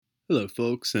Hello,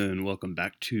 folks, and welcome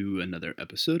back to another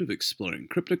episode of Exploring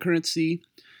Cryptocurrency.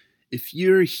 If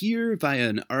you're here via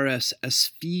an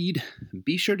RSS feed,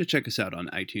 be sure to check us out on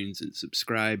iTunes and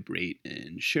subscribe, rate,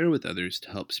 and share with others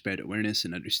to help spread awareness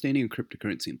and understanding of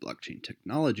cryptocurrency and blockchain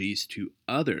technologies to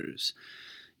others.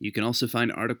 You can also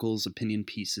find articles, opinion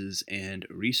pieces, and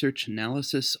research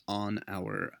analysis on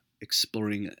our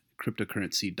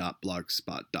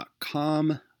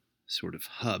exploringcryptocurrency.blogspot.com sort of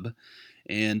hub.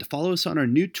 And follow us on our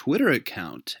new Twitter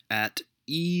account at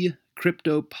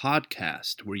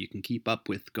eCryptoPodcast, where you can keep up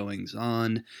with goings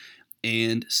on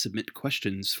and submit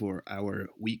questions for our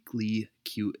weekly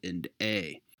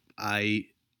Q&A. I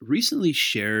recently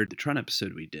shared the Tron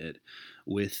episode we did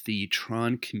with the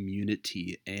Tron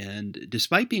community, and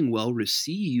despite being well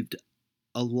received,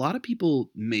 a lot of people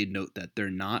made note that they're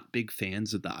not big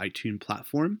fans of the iTunes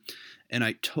platform, and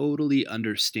I totally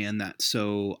understand that.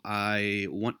 So I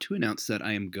want to announce that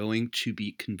I am going to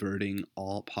be converting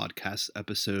all podcast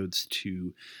episodes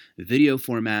to video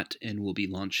format and will be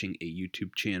launching a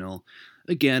YouTube channel.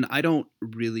 Again, I don't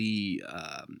really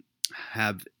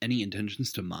have any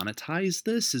intentions to monetize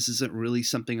this. This isn't really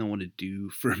something I want to do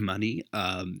for money.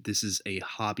 This is a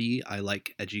hobby. I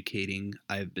like educating.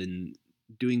 I've been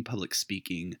doing public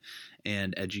speaking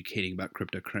and educating about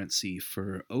cryptocurrency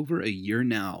for over a year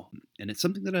now. And it's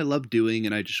something that I love doing,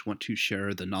 and I just want to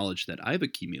share the knowledge that I've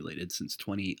accumulated since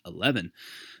 2011.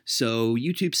 So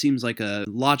YouTube seems like a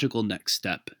logical next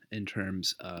step in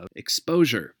terms of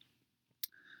exposure.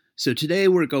 So today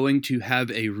we're going to have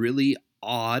a really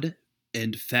odd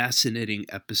and fascinating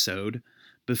episode.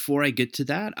 Before I get to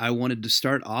that, I wanted to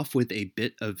start off with a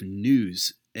bit of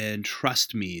news. And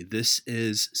trust me, this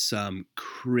is some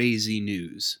crazy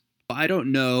news. I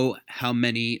don't know how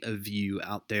many of you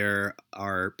out there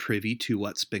are privy to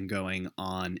what's been going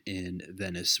on in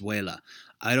Venezuela.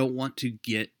 I don't want to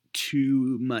get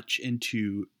too much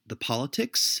into the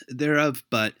politics thereof,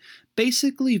 but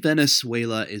basically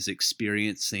Venezuela is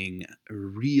experiencing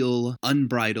real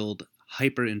unbridled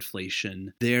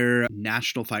hyperinflation. Their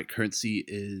national fiat currency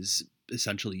is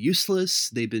essentially useless.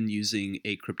 They've been using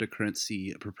a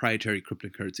proprietary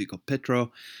cryptocurrency called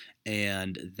Petro,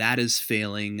 and that is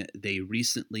failing. They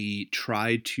recently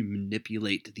tried to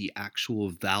manipulate the actual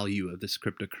value of this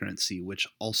cryptocurrency, which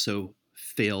also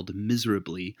failed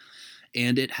miserably.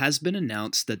 And it has been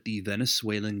announced that the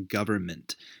Venezuelan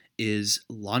government is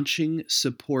launching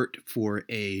support for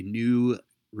a new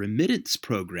remittance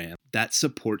program that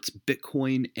supports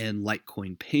Bitcoin and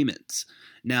Litecoin payments.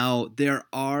 Now, there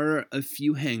are a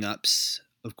few hangups.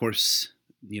 Of course,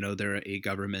 they're a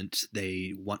government.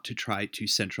 They want to try to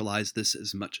centralize this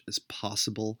as much as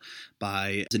possible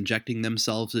by injecting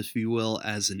themselves, if you will,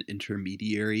 as an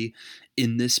intermediary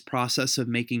in this process of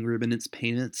making remittance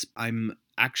payments. I'm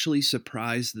actually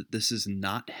surprised that this is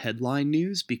not headline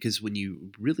news, because when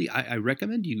you really, I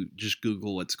recommend you just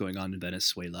Google what's going on in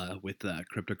Venezuela with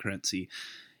cryptocurrency.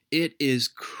 It is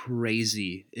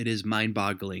crazy. It is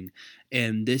mind-boggling.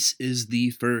 And this is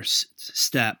the first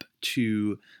step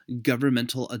to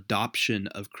governmental adoption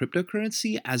of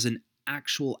cryptocurrency as an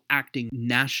actual acting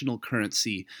national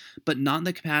currency, but not in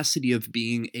the capacity of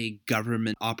being a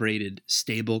government-operated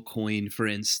stable coin, for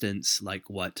instance, like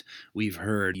what we've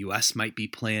heard US might be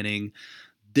planning.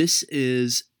 This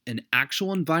is an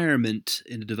actual environment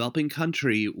in a developing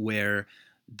country where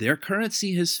their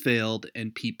currency has failed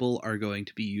and people are going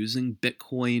to be using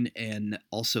Bitcoin and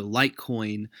also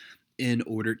Litecoin in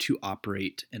order to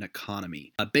operate an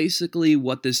economy. Basically,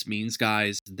 what this means,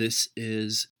 guys, this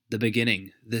is the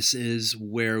beginning. This is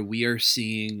where we are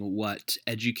seeing what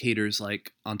educators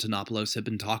like Antonopoulos have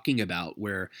been talking about,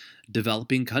 where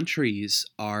developing countries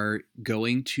are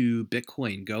going to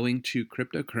Bitcoin, going to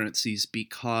cryptocurrencies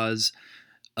because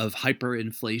of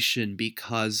hyperinflation,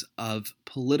 because of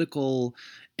political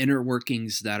inner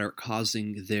workings that are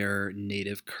causing their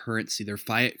native currency, their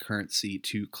fiat currency,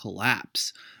 to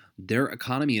collapse. Their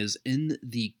economy is in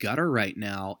the gutter right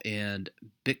now, and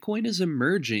Bitcoin is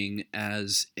emerging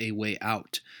as a way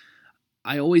out.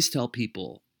 I always tell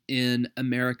people in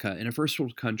America, in a first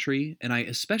world country, and I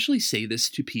especially say this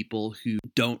to people who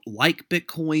don't like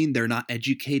Bitcoin, they're not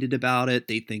educated about it,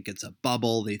 they think it's a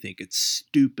bubble, they think it's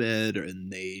stupid,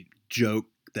 and they joke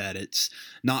that it's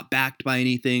not backed by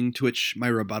anything, to which my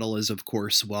rebuttal is, of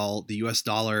course, well, the US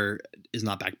dollar is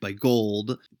not backed by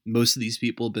gold. Most of these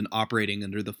people have been operating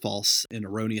under the false and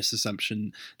erroneous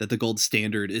assumption that the gold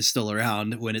standard is still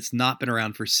around when it's not been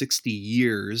around for 60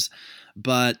 years.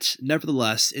 But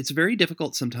nevertheless, it's very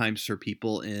difficult sometimes for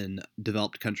people in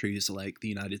developed countries like the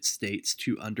United States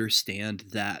to understand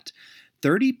that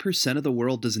 30% of the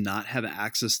world does not have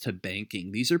access to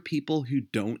banking. These are people who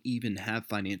don't even have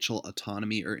financial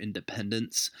autonomy or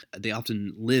independence. They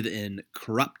often live in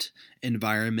corrupt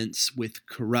environments with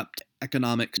corrupt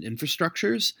economic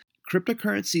infrastructures.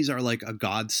 Cryptocurrencies are like a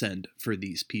godsend for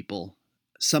these people.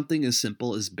 Something as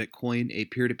simple as Bitcoin, a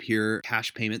peer-to-peer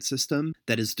cash payment system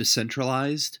that is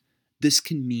decentralized, this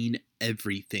can mean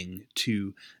everything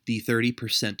to the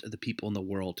 30% of the people in the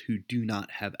world who do not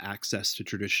have access to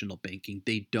traditional banking.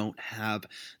 They don't have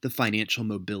the financial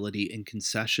mobility and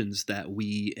concessions that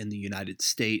we in the United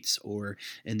States or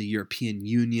in the European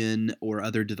Union or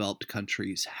other developed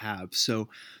countries have. So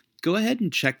go ahead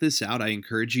and check this out. I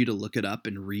encourage you to look it up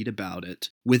and read about it.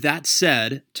 With that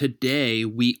said, today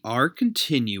we are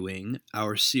continuing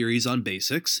our series on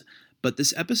basics, but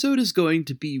this episode is going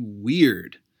to be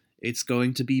weird. It's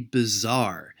going to be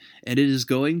bizarre, and it is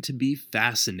going to be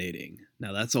fascinating.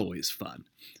 Now, that's always fun.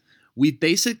 We've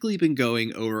basically been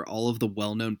going over all of the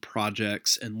well-known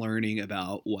projects and learning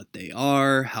about what they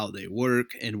are, how they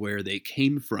work, and where they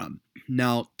came from.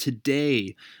 Now,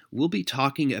 today, we'll be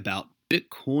talking about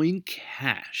Bitcoin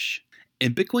Cash.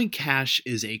 And Bitcoin Cash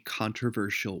is a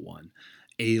controversial one.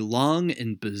 A long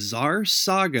and bizarre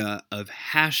saga of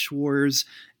hash wars,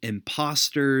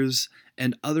 imposters,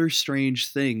 and other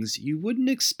strange things you wouldn't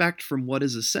expect from what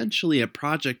is essentially a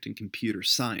project in computer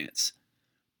science.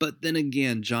 But then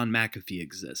again, John McAfee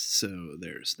exists, so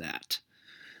there's that.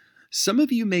 Some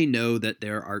of you may know that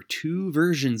there are two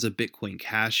versions of Bitcoin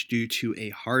Cash due to a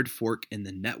hard fork in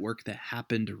the network that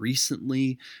happened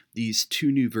recently. These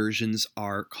two new versions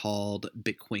are called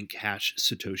Bitcoin Cash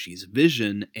Satoshi's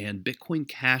Vision and Bitcoin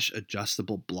Cash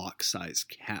Adjustable Block Size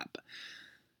Cap.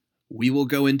 We will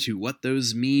go into what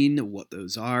those mean, what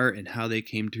those are, and how they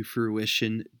came to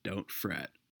fruition. Don't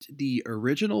fret. The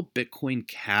original Bitcoin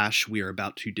Cash we are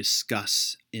about to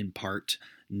discuss in part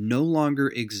no longer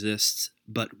exists,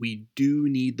 but we do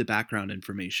need the background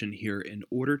information here in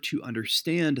order to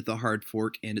understand the hard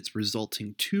fork and its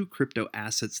resulting two crypto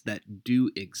assets that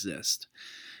do exist.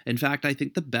 In fact, I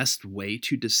think the best way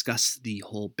to discuss the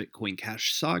whole Bitcoin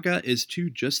Cash saga is to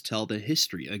just tell the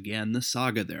history, again, the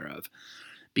saga thereof.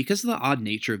 Because of the odd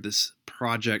nature of this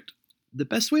project, the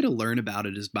best way to learn about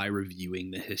it is by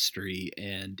reviewing the history,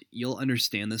 and you'll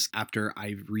understand this after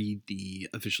I read the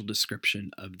official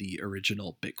description of the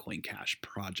original Bitcoin Cash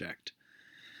project.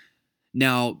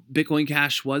 Now, Bitcoin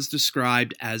Cash was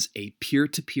described as a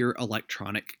peer-to-peer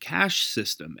electronic cash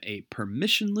system, a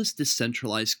permissionless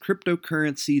decentralized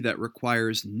cryptocurrency that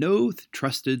requires no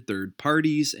trusted third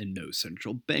parties and no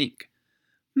central bank.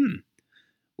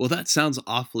 Well, that sounds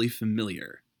awfully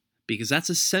familiar, because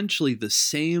that's essentially the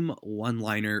same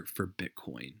one-liner for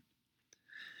Bitcoin.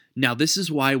 Now, this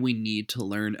is why we need to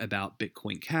learn about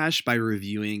Bitcoin Cash by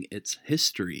reviewing its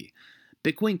history.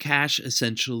 Bitcoin Cash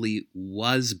essentially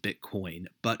was Bitcoin,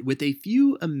 but with a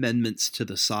few amendments to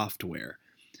the software.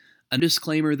 A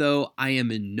disclaimer though, I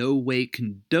am in no way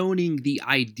condoning the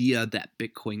idea that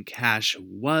Bitcoin Cash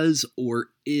was or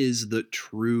is the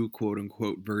true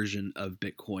quote-unquote version of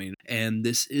Bitcoin, and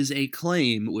this is a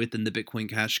claim within the Bitcoin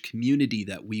Cash community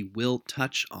that we will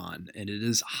touch on, and it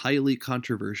is highly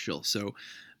controversial, so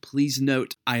please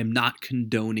note I am not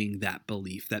condoning that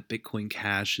belief that Bitcoin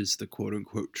Cash is the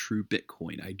quote-unquote true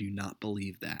Bitcoin. I do not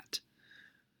believe that.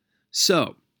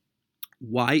 So,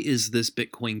 why is this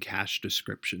Bitcoin Cash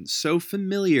description so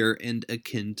familiar and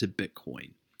akin to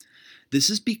Bitcoin? This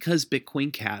is because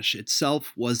Bitcoin Cash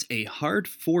itself was a hard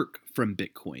fork from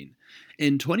Bitcoin.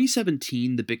 In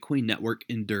 2017, the Bitcoin network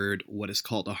endured what is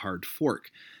called a hard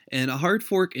fork. And a hard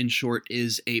fork, in short,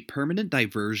 is a permanent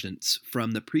divergence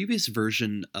from the previous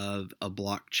version of a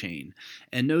blockchain.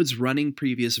 And nodes running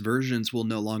previous versions will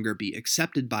no longer be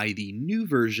accepted by the new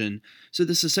version, so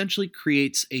this essentially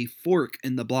creates a fork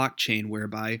in the blockchain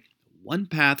whereby one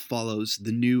path follows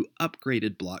the new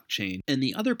upgraded blockchain, and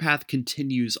the other path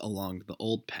continues along the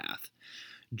old path.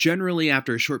 Generally,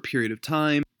 after a short period of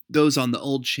time, those on the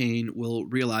old chain will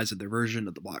realize that their version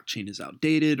of the blockchain is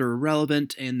outdated or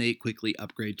irrelevant, and they quickly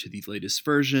upgrade to the latest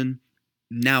version.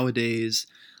 Nowadays,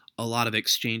 a lot of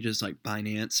exchanges like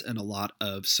Binance and a lot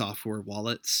of software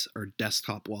wallets or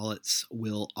desktop wallets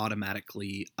will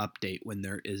automatically update when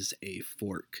there is a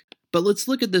fork. But let's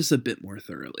look at this a bit more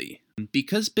thoroughly.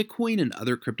 Because Bitcoin and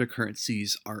other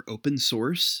cryptocurrencies are open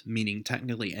source, meaning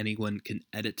technically anyone can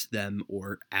edit them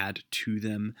or add to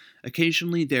them,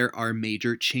 occasionally there are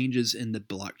major changes in the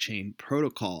blockchain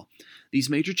protocol. These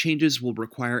major changes will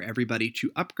require everybody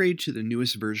to upgrade to the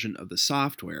newest version of the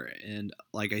software, and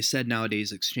like I said,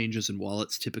 nowadays exchanges and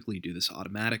wallets typically do this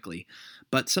automatically,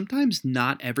 but sometimes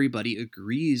not everybody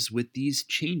agrees with these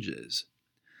changes.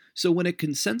 So when a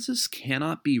consensus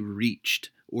cannot be reached,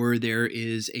 or there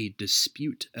is a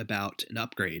dispute about an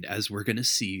upgrade, as we're going to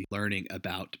see learning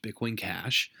about Bitcoin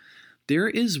Cash, there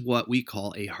is what we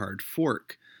call a hard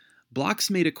fork. Blocks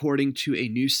made according to a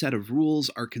new set of rules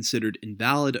are considered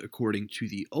invalid according to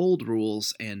the old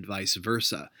rules, and vice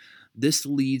versa. This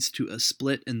leads to a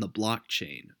split in the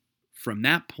blockchain. From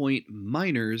that point,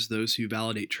 miners, those who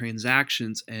validate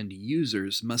transactions, and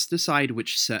users must decide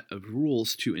which set of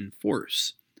rules to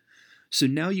enforce. So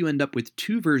now you end up with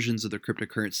two versions of the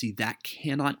cryptocurrency that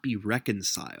cannot be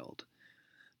reconciled.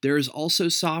 There is also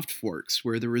soft forks,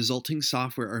 where the resulting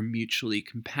software are mutually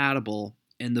compatible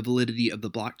and the validity of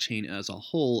the blockchain as a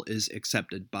whole is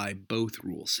accepted by both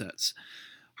rule sets.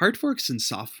 Hard forks and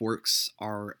soft forks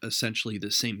are essentially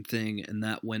the same thing in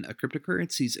that when a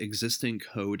cryptocurrency's existing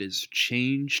code is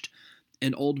changed,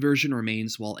 an old version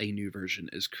remains while a new version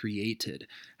is created.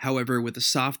 However, with a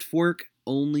soft fork,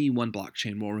 only one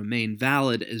blockchain will remain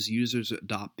valid as users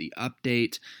adopt the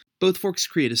update. Both forks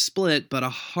create a split, but a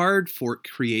hard fork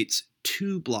creates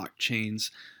two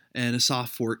blockchains, and a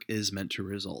soft fork is meant to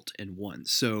result in one.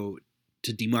 So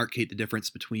to demarcate the difference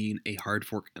between a hard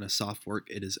fork and a soft fork,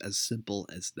 it is as simple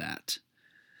as that.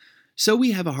 So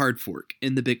we have a hard fork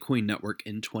in the Bitcoin network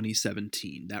in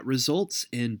 2017 that results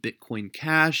in Bitcoin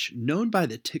Cash, known by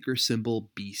the ticker symbol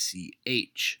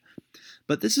BCH.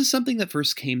 But this is something that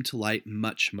first came to light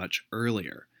much, much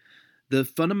earlier. The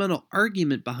fundamental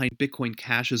argument behind Bitcoin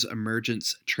Cash's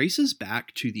emergence traces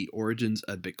back to the origins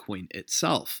of Bitcoin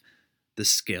itself, the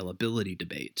scalability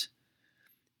debate.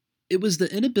 It was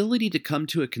the inability to come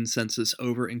to a consensus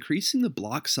over increasing the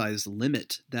block size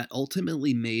limit that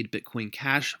ultimately made Bitcoin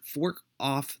Cash fork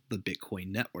off the Bitcoin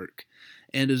network.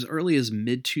 And as early as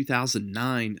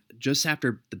mid-2009, just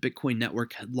after the Bitcoin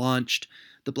network had launched,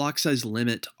 the block size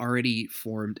limit already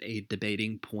formed a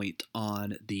debating point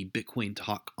on the Bitcoin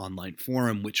Talk online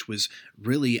forum, which was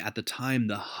really at the time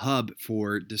the hub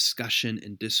for discussion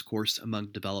and discourse among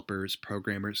developers,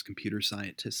 programmers, computer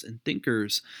scientists, and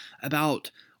thinkers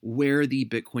about where the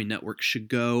Bitcoin network should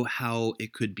go, how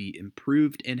it could be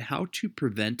improved, and how to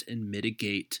prevent and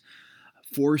mitigate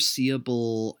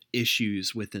foreseeable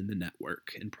issues within the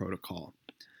network and protocol.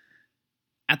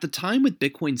 At the time, with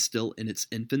Bitcoin still in its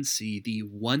infancy, the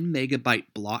 1 megabyte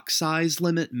block size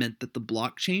limit meant that the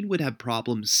blockchain would have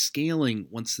problems scaling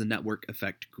once the network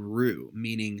effect grew,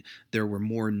 meaning there were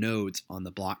more nodes on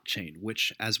the blockchain,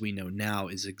 which, as we know now,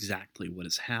 is exactly what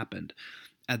has happened.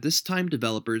 At this time,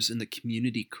 developers in the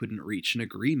community couldn't reach an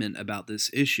agreement about this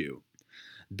issue.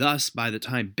 Thus, by the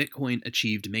time Bitcoin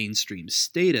achieved mainstream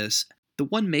status, the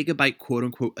 1 megabyte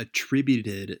quote-unquote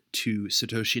attributed to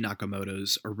Satoshi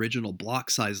Nakamoto's original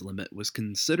block size limit was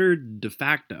considered de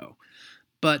facto.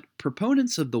 But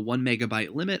proponents of the 1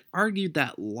 megabyte limit argued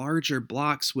that larger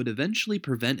blocks would eventually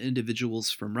prevent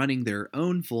individuals from running their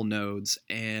own full nodes,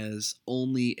 as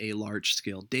only a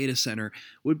large-scale data center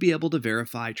would be able to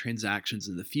verify transactions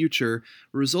in the future,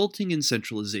 resulting in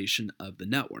centralization of the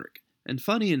network. And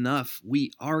funny enough,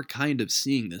 we are kind of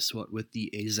seeing this with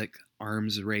the ASIC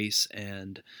arms race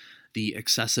and the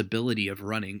accessibility of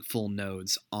running full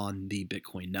nodes on the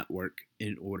Bitcoin network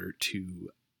in order to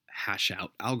hash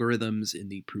out algorithms in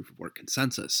the proof of work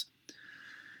consensus.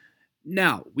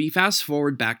 Now, we fast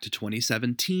forward back to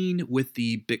 2017 with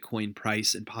the Bitcoin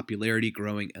price and popularity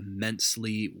growing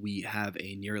immensely. We have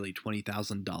a nearly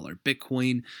 $20,000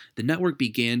 Bitcoin. The network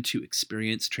began to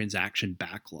experience transaction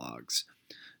backlogs.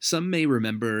 Some may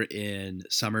remember in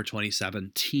summer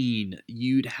 2017,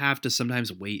 you'd have to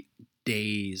sometimes wait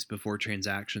days before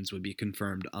transactions would be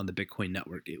confirmed on the Bitcoin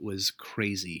network. It was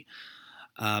crazy.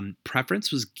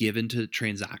 Preference was given to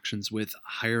transactions with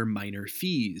higher miner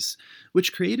fees,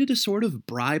 which created a sort of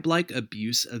bribe-like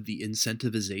abuse of the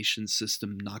incentivization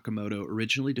system Nakamoto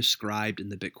originally described in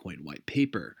the Bitcoin white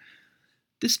paper.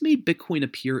 This made Bitcoin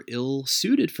appear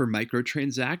ill-suited for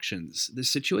microtransactions. The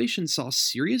situation saw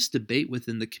serious debate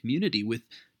within the community, with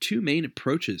two main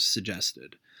approaches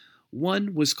suggested.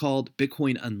 One was called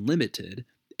Bitcoin Unlimited,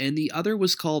 and the other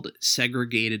was called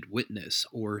Segregated Witness,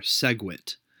 or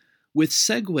SegWit. With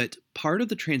SegWit, part of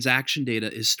the transaction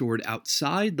data is stored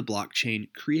outside the blockchain,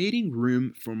 creating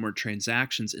room for more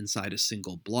transactions inside a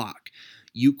single block.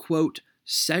 You, quote,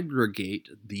 segregate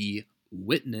the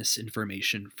witness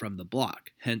information from the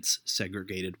block, hence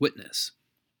segregated witness.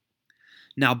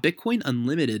 Now, Bitcoin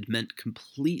Unlimited meant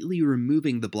completely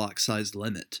removing the block size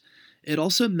limit. It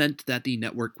also meant that the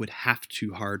network would have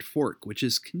to hard fork, which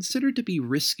is considered to be a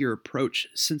riskier approach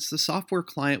since the software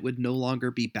client would no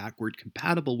longer be backward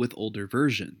compatible with older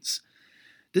versions.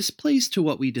 This plays to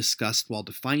what we discussed while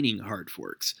defining hard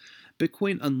forks.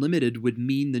 Bitcoin Unlimited would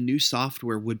mean the new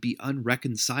software would be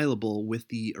unreconcilable with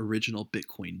the original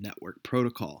Bitcoin network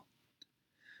protocol.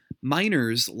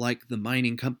 Miners like the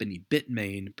mining company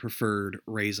Bitmain preferred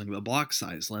raising the block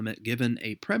size limit, given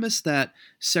a premise that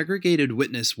segregated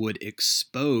witness would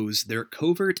expose their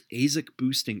covert ASIC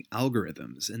boosting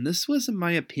algorithms. And this was, in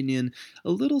my opinion,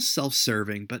 a little self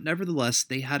serving, but nevertheless,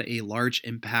 they had a large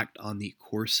impact on the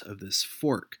course of this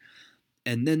fork.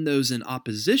 And then those in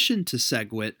opposition to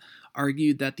SegWit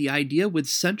argued that the idea would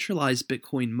centralize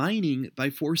Bitcoin mining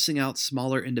by forcing out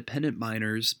smaller independent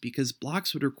miners because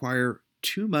blocks would require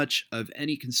too much of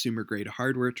any consumer-grade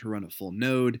hardware to run a full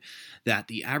node, that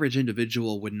the average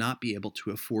individual would not be able to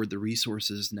afford the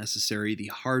resources necessary, the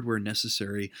hardware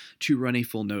necessary to run a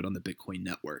full node on the Bitcoin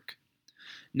network.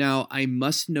 Now, I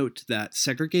must note that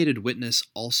segregated witness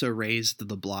also raised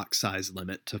the block size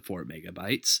limit to 4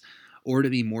 megabytes, or to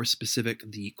be more specific,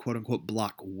 the quote-unquote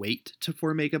block weight to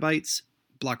 4 megabytes.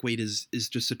 Block weight is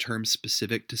just a term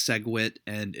specific to SegWit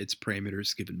and its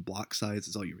parameters given block size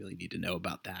is all you really need to know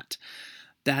about that.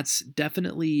 That's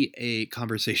definitely a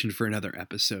conversation for another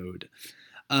episode.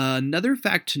 Another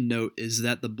fact to note is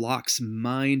that the blocks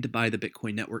mined by the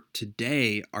Bitcoin network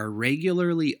today are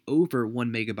regularly over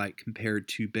 1 megabyte compared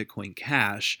to Bitcoin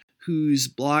Cash, whose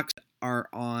blocks are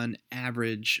on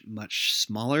average much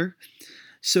smaller.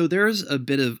 So there's a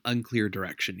bit of unclear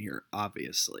direction here,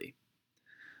 obviously.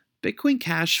 Bitcoin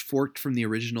Cash forked from the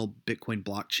original Bitcoin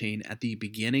blockchain at the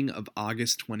beginning of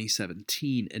August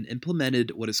 2017 and implemented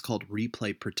what is called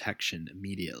replay protection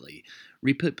immediately.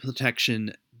 Replay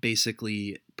protection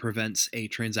basically prevents a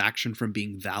transaction from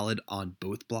being valid on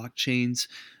both blockchains,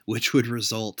 which would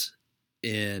result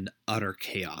in utter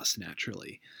chaos,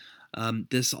 naturally.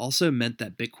 This also meant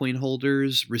that Bitcoin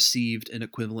holders received an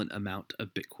equivalent amount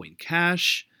of Bitcoin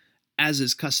Cash, as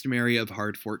is customary of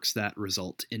hard forks that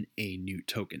result in a new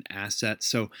token asset.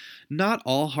 So not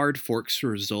all hard forks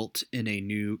result in a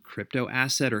new crypto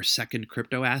asset or second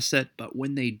crypto asset, but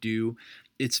when they do,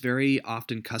 it's very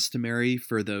often customary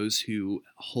for those who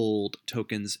hold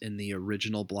tokens in the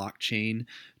original blockchain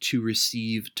to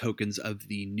receive tokens of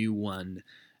the new one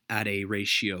at a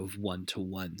ratio of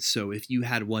 1-to-1. So if you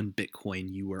had 1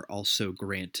 Bitcoin, you were also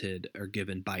granted or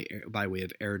given by way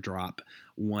of airdrop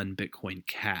 1 Bitcoin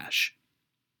Cash.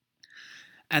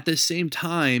 At the same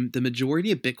time, the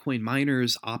majority of Bitcoin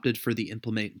miners opted for the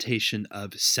implementation of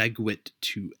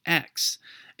SegWit2x.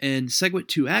 And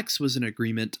SegWit2x was an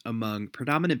agreement among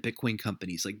predominant Bitcoin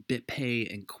companies like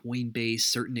BitPay and Coinbase,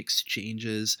 certain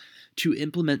exchanges, to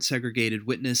implement segregated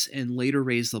witness and later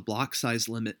raise the block size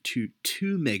limit to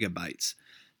 2 megabytes,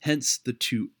 hence the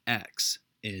 2x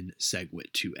in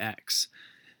SegWit2x.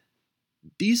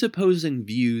 These opposing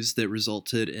views that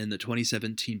resulted in the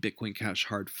 2017 Bitcoin Cash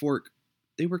hard fork,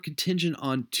 they were contingent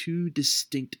on 2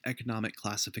 distinct economic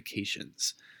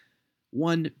classifications.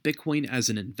 1, Bitcoin as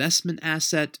an investment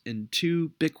asset, and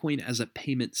 2, Bitcoin as a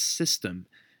payment system,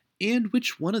 and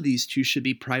which one of these 2 should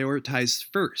be prioritized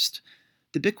first.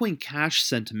 The Bitcoin Cash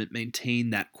sentiment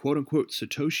maintained that quote-unquote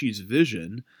Satoshi's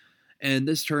vision, and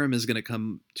this term is going to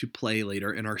come to play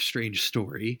later in our strange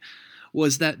story,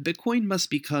 was that Bitcoin must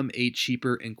become a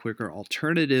cheaper and quicker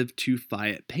alternative to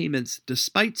fiat payments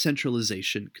despite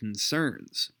centralization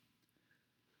concerns.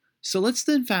 So let's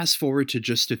then fast forward to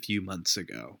just a few months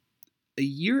ago. A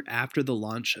year after the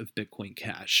launch of Bitcoin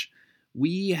Cash,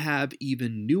 we have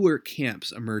even newer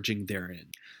camps emerging therein.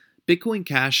 Bitcoin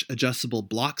Cash adjustable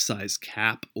block size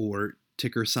cap, or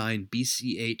ticker sign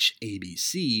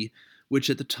BCH-ABC, which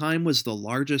at the time was the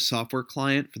largest software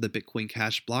client for the Bitcoin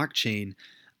Cash blockchain,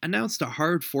 announced a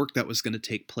hard fork that was going to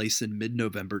take place in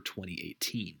mid-November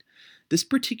 2018. This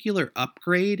particular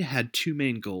upgrade had 2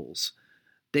 main goals.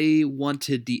 They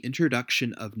wanted the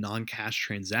introduction of non-cash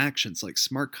transactions like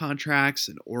smart contracts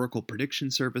and Oracle prediction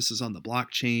services on the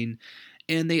blockchain,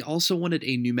 and they also wanted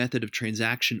a new method of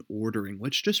transaction ordering,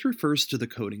 which just refers to the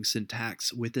coding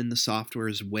syntax within the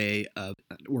software's way of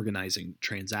organizing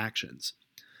transactions.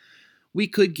 We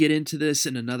could get into this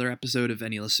in another episode if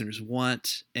any listeners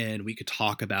want, and we could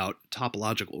talk about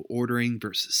topological ordering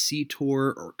versus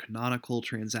CTOR or canonical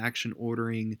transaction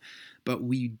ordering, but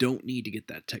we don't need to get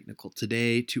that technical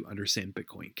today to understand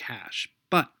Bitcoin Cash.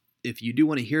 But if you do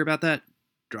want to hear about that,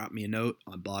 drop me a note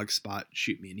on Blogspot,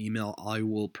 shoot me an email. I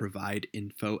will provide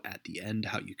info at the end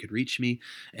how you could reach me,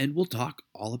 and we'll talk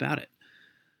all about it.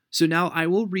 So now I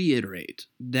will reiterate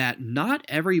that not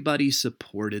everybody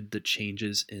supported the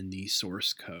changes in the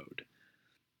source code.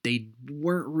 They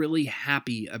weren't really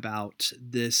happy about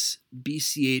this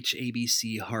BCH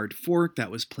ABC hard fork that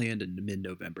was planned in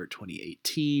mid-November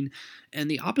 2018. And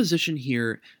the opposition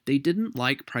here, they didn't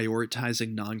like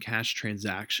prioritizing non-cash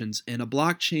transactions in a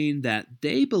blockchain that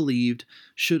they believed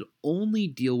should only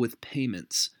deal with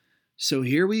payments. So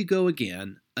here we go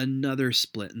again, another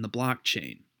split in the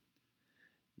blockchain.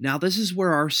 Now this is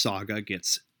where our saga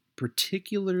gets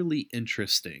particularly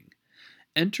interesting.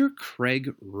 Enter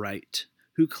Craig Wright,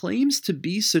 who claims to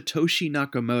be Satoshi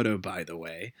Nakamoto, by the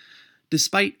way,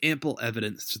 despite ample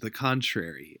evidence to the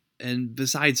contrary. And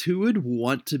besides, who would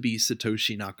want to be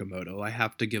Satoshi Nakamoto? I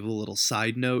have to give a little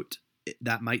side note.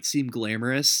 That might seem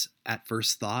glamorous at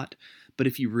first thought, but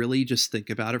if you really just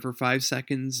think about it for 5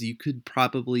 seconds, you could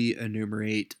probably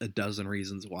enumerate a dozen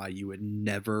reasons why you would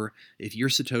never, if you're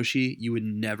Satoshi, you would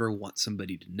never want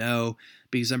somebody to know,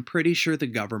 because I'm pretty sure the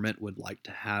government would like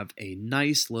to have a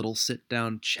nice little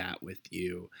sit-down chat with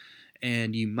you,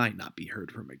 and you might not be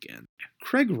heard from again.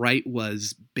 Craig Wright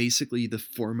was basically the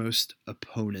foremost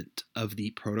opponent of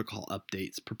the protocol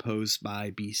updates proposed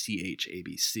by BCH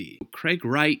ABC. Craig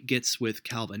Wright gets with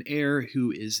Calvin Ayre,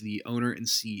 who is the owner and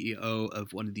CEO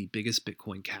of one of the biggest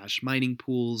Bitcoin Cash mining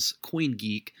pools,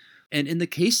 CoinGeek. And in the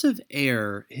case of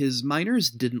Ayre, his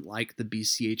miners didn't like the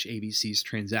BCH ABC's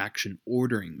transaction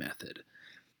ordering method.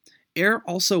 Ayre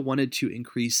also wanted to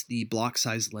increase the block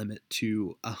size limit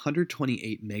to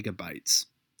 128 megabytes.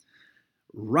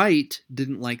 Wright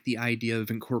didn't like the idea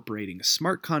of incorporating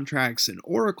smart contracts and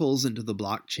oracles into the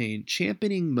blockchain,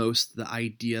 championing most the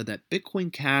idea that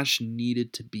Bitcoin Cash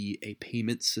needed to be a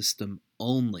payment system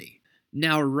only.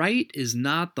 Now, Wright is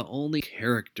not the only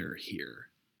character here.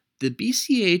 The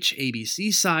BCH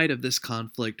ABC side of this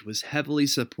conflict was heavily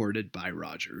supported by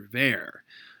Roger Ver,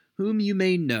 whom you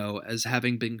may know as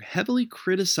having been heavily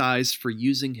criticized for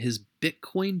using his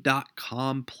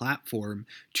Bitcoin.com platform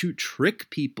to trick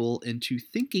people into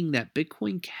thinking that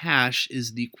Bitcoin Cash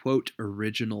is the, quote,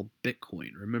 original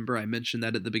Bitcoin. Remember I mentioned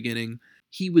that at the beginning?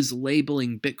 He was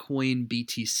labeling Bitcoin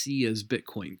BTC as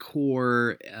Bitcoin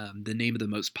Core, the name of the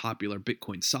most popular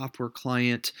Bitcoin software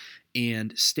client,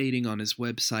 and stating on his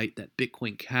website that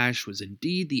Bitcoin Cash was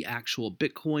indeed the actual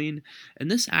Bitcoin. And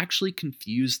this actually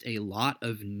confused a lot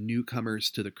of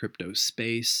newcomers to the crypto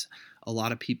space. A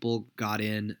lot of people got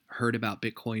in, heard about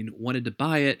Bitcoin, wanted to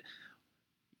buy it,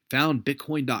 found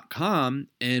Bitcoin.com,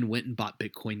 and went and bought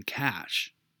Bitcoin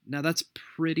Cash. Now that's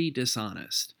pretty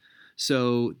dishonest.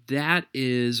 So that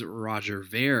is Roger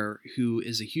Ver, who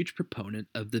is a huge proponent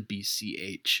of the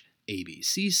BCH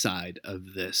ABC side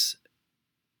of this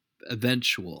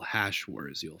eventual hash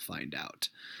wars, you'll find out.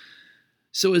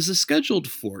 So as the scheduled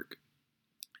fork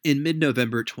in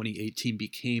mid-November 2018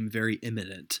 became very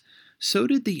imminent, so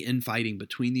did the infighting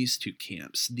between these two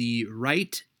camps. The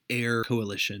Wright-Ayre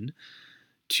coalition,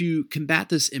 to combat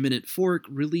this imminent fork,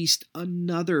 released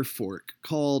another fork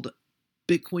called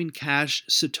Bitcoin Cash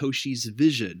Satoshi's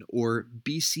Vision, or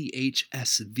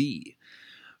BCH-SV.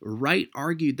 Wright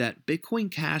argued that Bitcoin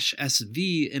Cash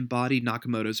SV embodied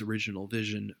Nakamoto's original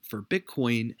vision for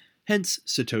Bitcoin, hence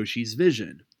Satoshi's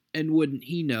vision. And wouldn't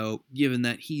he know, given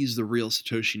that he's the real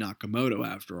Satoshi Nakamoto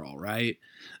after all, right?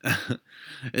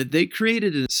 They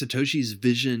created a Satoshi's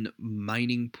Vision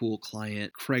mining pool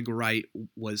client. Craig Wright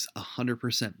was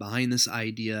 100% behind this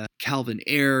idea. Calvin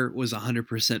Ayre was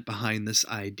 100% behind this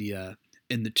idea.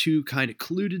 And the two kind of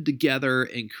colluded together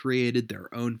and created their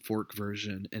own fork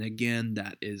version. And again,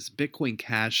 that is Bitcoin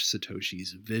Cash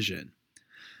Satoshi's Vision.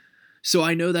 So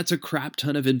I know that's a crap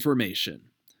ton of information.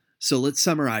 So let's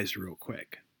summarize real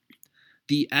quick.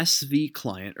 The SV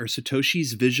client, or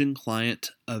Satoshi's Vision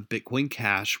client of Bitcoin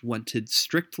Cash, wanted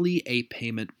strictly a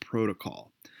payment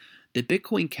protocol. The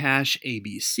Bitcoin Cash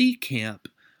ABC camp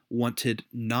wanted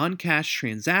non-cash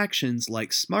transactions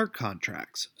like smart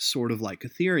contracts, sort of like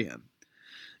Ethereum.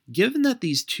 Given that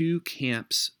these two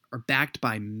camps are backed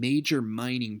by major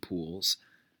mining pools,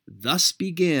 thus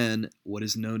began what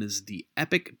is known as the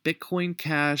epic Bitcoin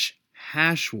Cash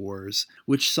hash wars,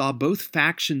 which saw both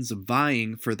factions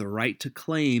vying for the right to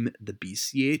claim the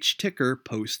BCH ticker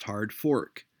post-hard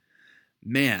fork.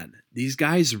 Man, these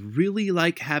guys really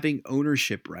like having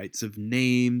ownership rights of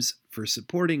names for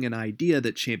supporting an idea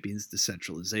that champions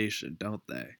decentralization, don't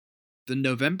they? The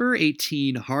November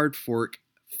 18 hard fork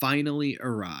finally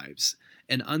arrives,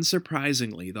 and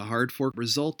unsurprisingly, the hard fork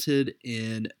resulted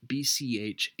in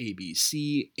BCH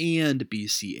ABC and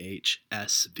BCH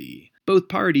SV. Both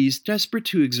parties, desperate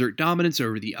to exert dominance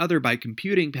over the other by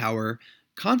computing power,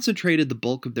 concentrated the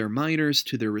bulk of their miners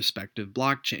to their respective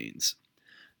blockchains.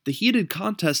 The heated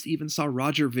contest even saw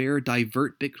Roger Ver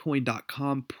divert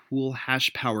Bitcoin.com pool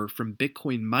hash power from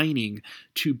Bitcoin mining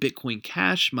to Bitcoin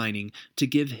Cash mining to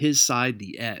give his side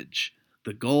the edge.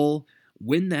 The goal?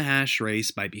 Win the hash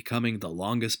race by becoming the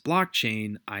longest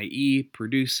blockchain, i.e.,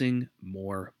 producing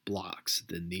more blocks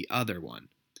than the other one.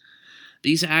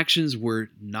 These actions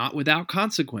were not without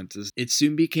consequences. It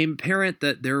soon became apparent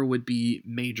that there would be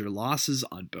major losses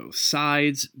on both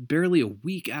sides. Barely a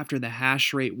week after the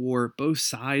hash rate war, both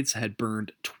sides had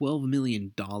burned $12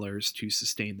 million to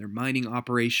sustain their mining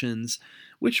operations,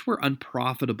 which were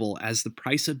unprofitable as the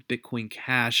price of Bitcoin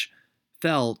Cash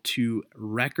fell to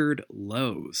record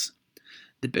lows.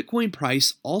 The Bitcoin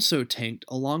price also tanked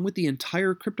along with the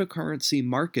entire cryptocurrency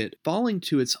market, falling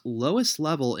to its lowest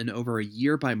level in over a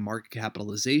year by market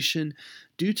capitalization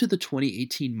due to the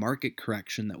 2018 market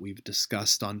correction that we've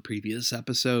discussed on previous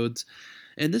episodes,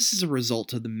 and this is a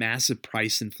result of the massive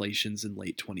price inflations in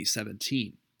late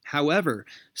 2017. However,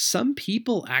 some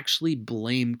people actually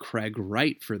blame Craig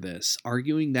Wright for this,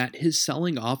 arguing that his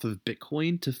selling off of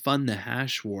Bitcoin to fund the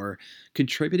hash war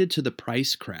contributed to the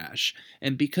price crash,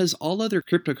 and because all other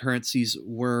cryptocurrencies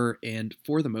were, and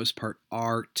for the most part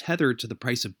are, tethered to the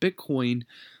price of Bitcoin,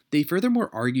 they furthermore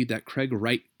argued that Craig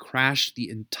Wright crashed the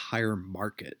entire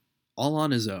market, all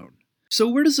on his own. So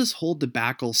where does this whole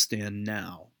debacle stand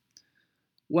now?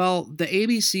 Well, the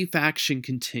ABC faction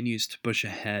continues to push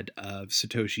ahead of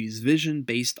Satoshi's vision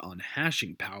based on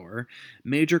hashing power.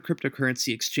 Major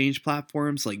cryptocurrency exchange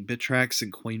platforms like Bittrex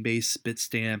and Coinbase,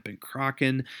 Bitstamp, and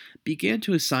Kraken began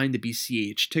to assign the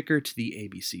BCH ticker to the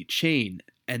ABC chain.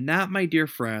 And that, my dear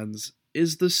friends,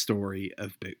 is the story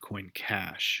of Bitcoin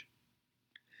Cash.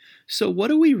 So what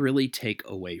do we really take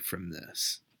away from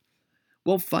this?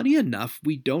 Well, funny enough,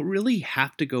 we don't really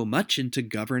have to go much into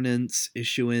governance,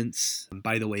 issuance.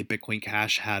 By the way, Bitcoin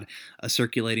Cash had a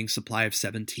circulating supply of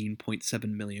 17.7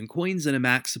 million coins and a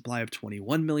max supply of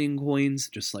 21 million coins,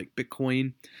 just like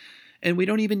Bitcoin. And we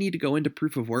don't even need to go into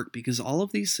proof of work because all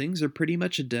of these things are pretty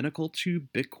much identical to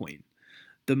Bitcoin.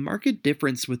 The market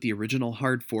difference with the original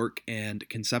hard fork and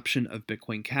conception of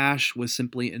Bitcoin Cash was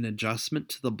simply an adjustment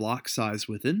to the block size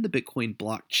within the Bitcoin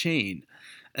blockchain.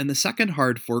 And the second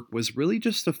hard fork was really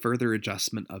just a further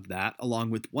adjustment of that, along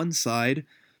with one side,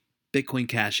 Bitcoin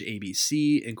Cash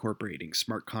ABC, incorporating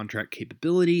smart contract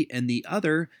capability, and the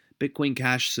other, Bitcoin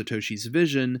Cash Satoshi's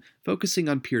vision, focusing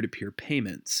on peer-to-peer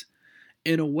payments.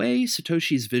 In a way,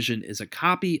 Satoshi's vision is a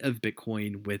copy of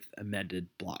Bitcoin with amended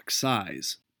block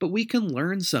size. But we can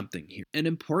learn something here, an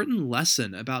important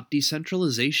lesson about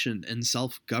decentralization and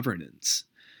self-governance.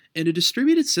 In a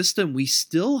distributed system, we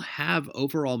still have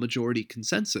overall majority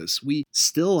consensus. We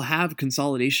still have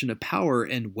consolidation of power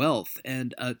and wealth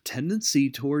and a tendency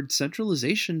toward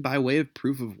centralization by way of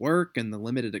proof of work and the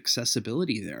limited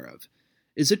accessibility thereof.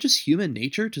 Is it just human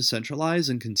nature to centralize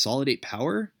and consolidate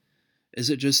power? Is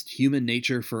it just human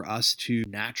nature for us to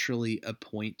naturally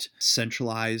appoint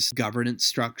centralized governance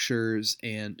structures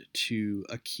and to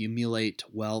accumulate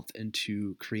wealth and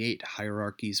to create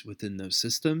hierarchies within those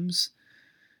systems?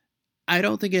 I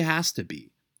don't think it has to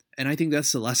be. And I think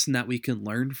that's the lesson that we can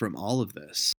learn from all of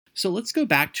this. So let's go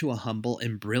back to a humble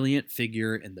and brilliant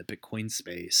figure in the Bitcoin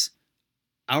space,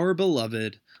 our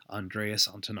beloved Andreas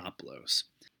Antonopoulos.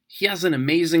 He has an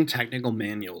amazing technical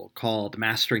manual called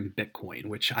Mastering Bitcoin,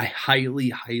 which I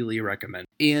highly recommend.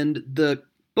 And the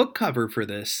book cover for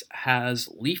this has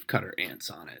leafcutter ants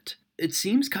on it. It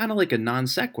seems kind of like a non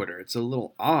sequitur. It's a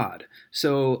little odd.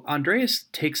 So Andreas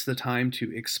takes the time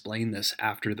to explain this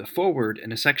after the foreword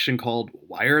in a section called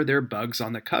Why Are There Bugs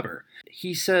on the Cover?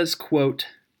 He says, quote,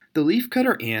 "The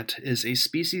leafcutter ant is a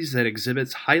species that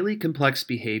exhibits highly complex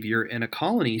behavior in a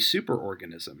colony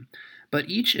superorganism, but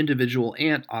each individual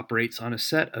ant operates on a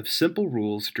set of simple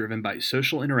rules driven by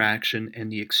social interaction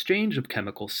and the exchange of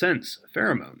chemical scents,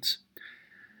 pheromones.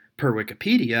 Per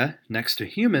Wikipedia, next to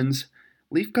humans,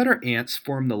 leafcutter ants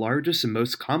form the largest and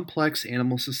most complex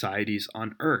animal societies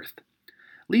on Earth.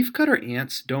 Leafcutter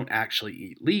ants don't actually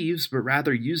eat leaves, but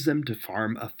rather use them to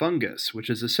farm a fungus, which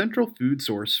is a central food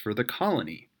source for the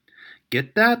colony.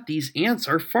 Get that? These ants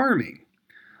are farming.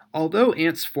 Although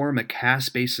ants form a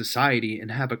caste-based society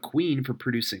and have a queen for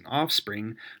producing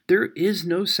offspring, there is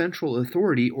no central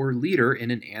authority or leader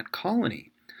in an ant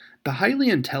colony. The highly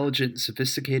intelligent and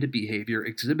sophisticated behavior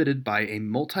exhibited by a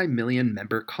multi-million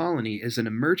member colony is an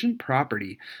emergent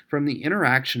property from the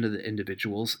interaction of the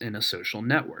individuals in a social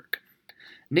network.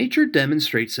 Nature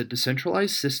demonstrates that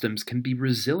decentralized systems can be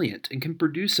resilient and can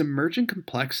produce emergent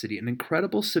complexity and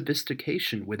incredible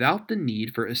sophistication without the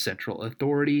need for a central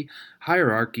authority,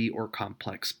 hierarchy, or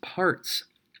complex parts.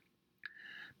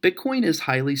 Bitcoin is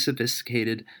highly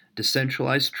sophisticated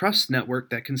decentralized trust network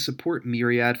that can support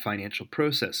myriad financial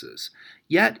processes.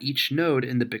 Yet each node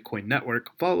in the Bitcoin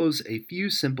network follows a few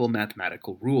simple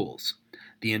mathematical rules.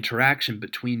 The interaction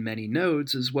between many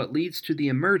nodes is what leads to the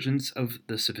emergence of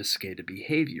the sophisticated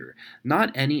behavior,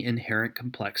 not any inherent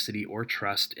complexity or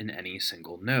trust in any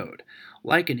single node.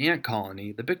 Like an ant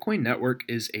colony, the Bitcoin network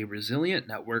is a resilient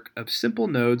network of simple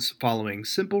nodes following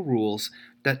simple rules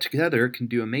that together can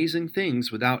do amazing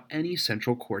things without any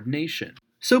central coordination.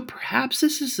 So perhaps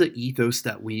this is the ethos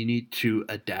that we need to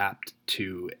adapt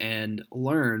to and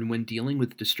learn when dealing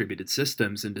with distributed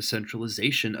systems and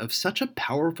decentralization of such a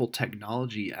powerful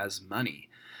technology as money.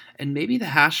 And maybe the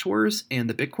hash wars and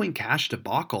the Bitcoin Cash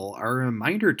debacle are a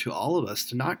reminder to all of us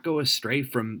to not go astray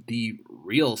from the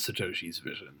real Satoshi's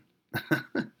vision.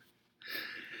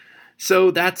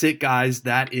 So that's it, guys.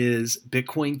 That is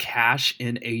Bitcoin Cash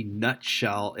in a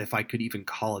nutshell, if I could even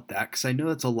call it that, because I know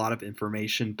that's a lot of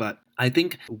information, but I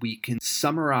think we can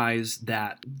summarize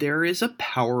that there is a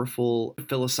powerful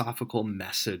philosophical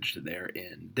message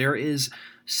therein. There is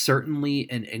certainly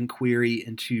an inquiry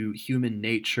into human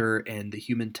nature and the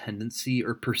human tendency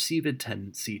or perceived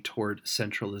tendency toward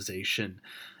centralization,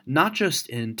 not just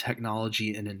in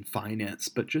technology and in finance,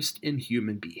 but just in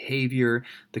human behavior,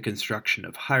 the construction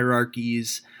of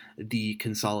hierarchies, the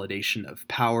consolidation of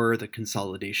power, the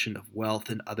consolidation of wealth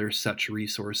and other such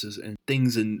resources and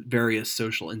things in various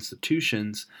social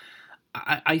institutions.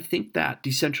 I think that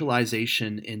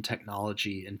decentralization in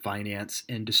technology and finance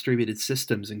and distributed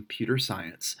systems and computer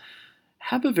science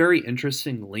have a very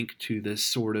interesting link to this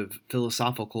sort of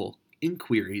philosophical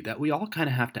inquiry that we all kind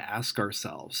of have to ask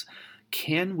ourselves.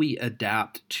 Can we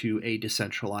adapt to a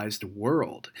decentralized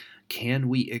world? Can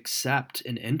we accept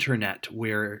an internet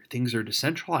where things are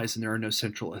decentralized and there are no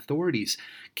central authorities?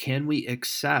 Can we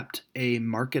accept a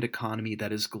market economy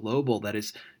that is global, that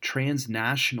is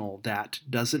transnational, that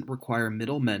doesn't require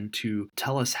middlemen to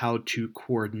tell us how to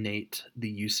coordinate the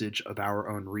usage of our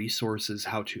own resources,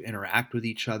 how to interact with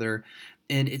each other?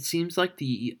 And it seems like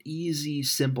the easy,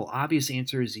 simple, obvious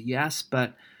answer is yes,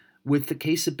 but with the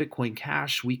case of Bitcoin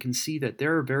Cash, we can see that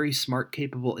there are very smart,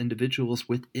 capable individuals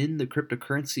within the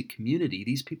cryptocurrency community.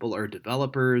 These people are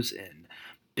developers and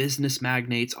business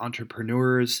magnates,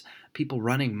 entrepreneurs, people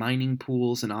running mining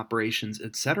pools and operations,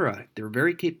 etc. They're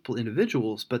very capable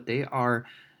individuals, but they are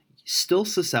still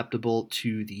susceptible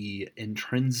to the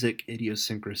intrinsic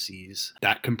idiosyncrasies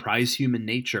that comprise human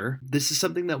nature. This is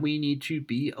something that we need to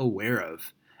be aware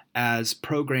of as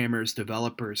programmers,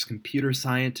 developers, computer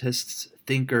scientists,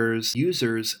 thinkers,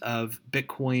 users of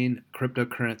Bitcoin,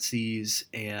 cryptocurrencies,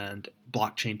 and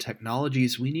blockchain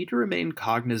technologies. We need to remain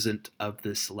cognizant of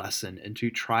this lesson and to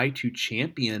try to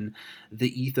champion the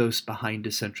ethos behind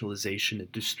decentralization and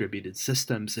distributed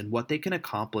systems and what they can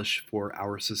accomplish for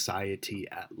our society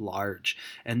at large.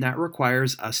 And that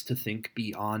requires us to think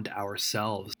beyond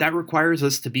ourselves. That requires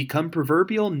us to become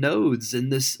proverbial nodes in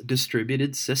this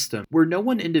distributed system where no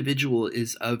one individual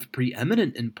is of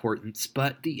preeminent importance,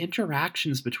 but the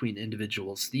interactions between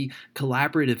individuals, the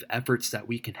collaborative efforts that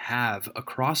we can have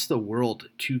across the world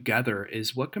together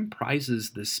is what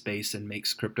comprises this space and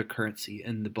makes cryptocurrency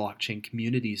and the blockchain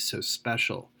communities so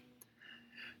special.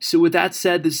 So with that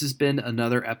said, this has been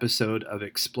another episode of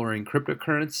Exploring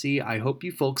Cryptocurrency. I hope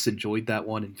you folks enjoyed that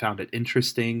one and found it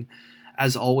interesting.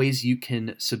 As always, you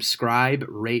can subscribe,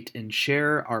 rate, and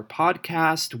share our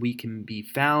podcast. We can be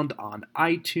found on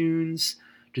iTunes.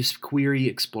 Just query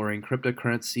Exploring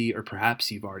Cryptocurrency, or perhaps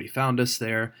you've already found us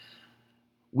there.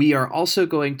 We are also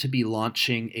going to be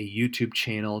launching a YouTube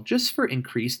channel just for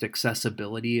increased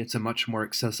accessibility. It's a much more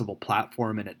accessible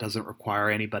platform and it doesn't require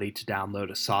anybody to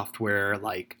download a software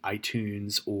like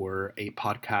iTunes or a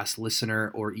podcast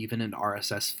listener or even an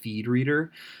RSS feed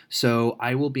reader. So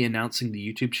I will be announcing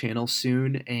the YouTube channel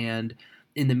soon, and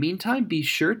in the meantime, be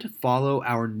sure to follow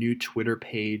our new Twitter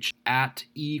page at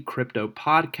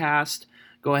eCryptoPodcast.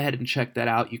 Go ahead and check that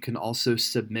out. You can also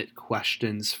submit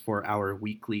questions for our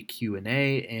weekly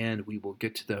Q&A, and we will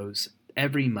get to those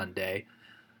every Monday.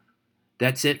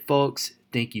 That's it, folks.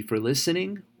 Thank you for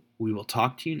listening. We will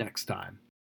talk to you next time.